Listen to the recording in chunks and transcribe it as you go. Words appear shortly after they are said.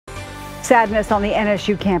Sadness on the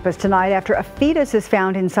NSU campus tonight after a fetus is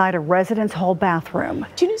found inside a residence hall bathroom.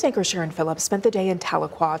 2 News anchor Sharon Phillips spent the day in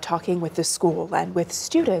Tahlequah talking with the school and with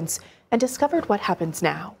students and discovered what happens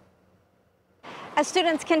now. As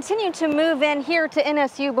students continue to move in here to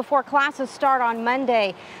NSU before classes start on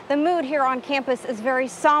Monday, the mood here on campus is very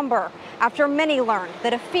somber after many learned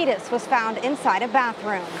that a fetus was found inside a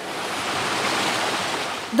bathroom.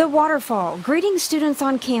 The waterfall greeting students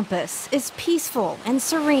on campus is peaceful and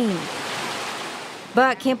serene.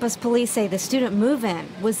 But campus police say the student move-in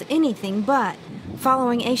was anything but,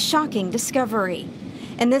 following a shocking discovery.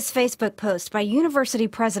 In this Facebook post by University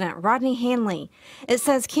President Rodney Hanley, it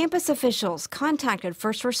says campus officials contacted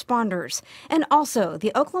first responders and also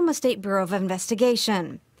the Oklahoma State Bureau of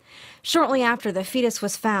Investigation. Shortly after the fetus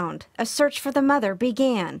was found, a search for the mother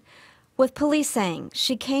began, with police saying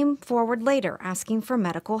she came forward later asking for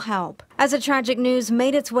medical help. As the tragic news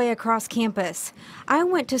made its way across campus, I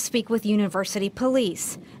went to speak with university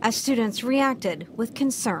police as students reacted with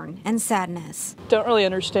concern and sadness. Don't really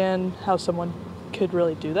understand how someone could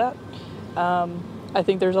really do that. I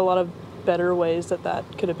think there's a lot of better ways that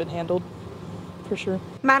could have been handled, for sure.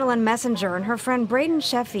 Madeline Messenger and her friend Braden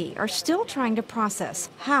Sheffy are still trying to process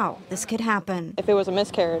how this could happen. If it was a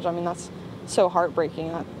miscarriage, I mean, that's so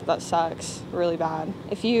heartbreaking. That sucks really bad.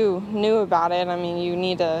 If you knew about it, I mean, you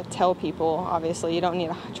need to tell people, obviously. You don't need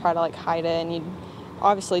to try to hide it, and you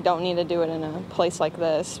obviously don't need to do it in a place like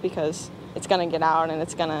this because it's going to get out and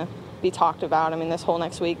it's going to be talked about. I mean, this whole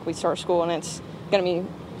next week we start school and it's going to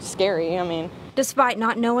be scary. I mean, despite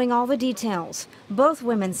not knowing all the details, both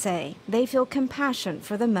women say they feel compassion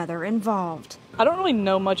for the mother involved. I don't really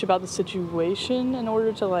know much about the situation in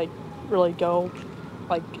order to really go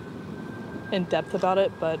in depth about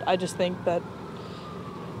it, but I just think that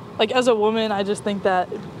as a woman, I just think that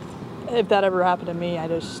if that ever happened to me, I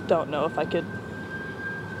just don't know if I could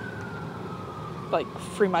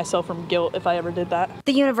free myself from guilt if I ever did that.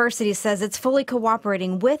 The university says it's fully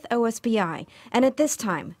cooperating with OSBI, and at this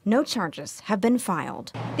time, no charges have been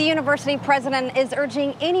filed. The university president is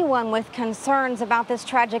urging anyone with concerns about this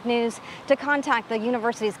tragic news to contact the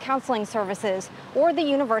university's counseling services or the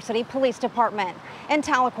university police department. In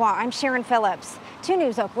Tahlequah, I'm Sharon Phillips, 2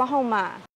 News Oklahoma.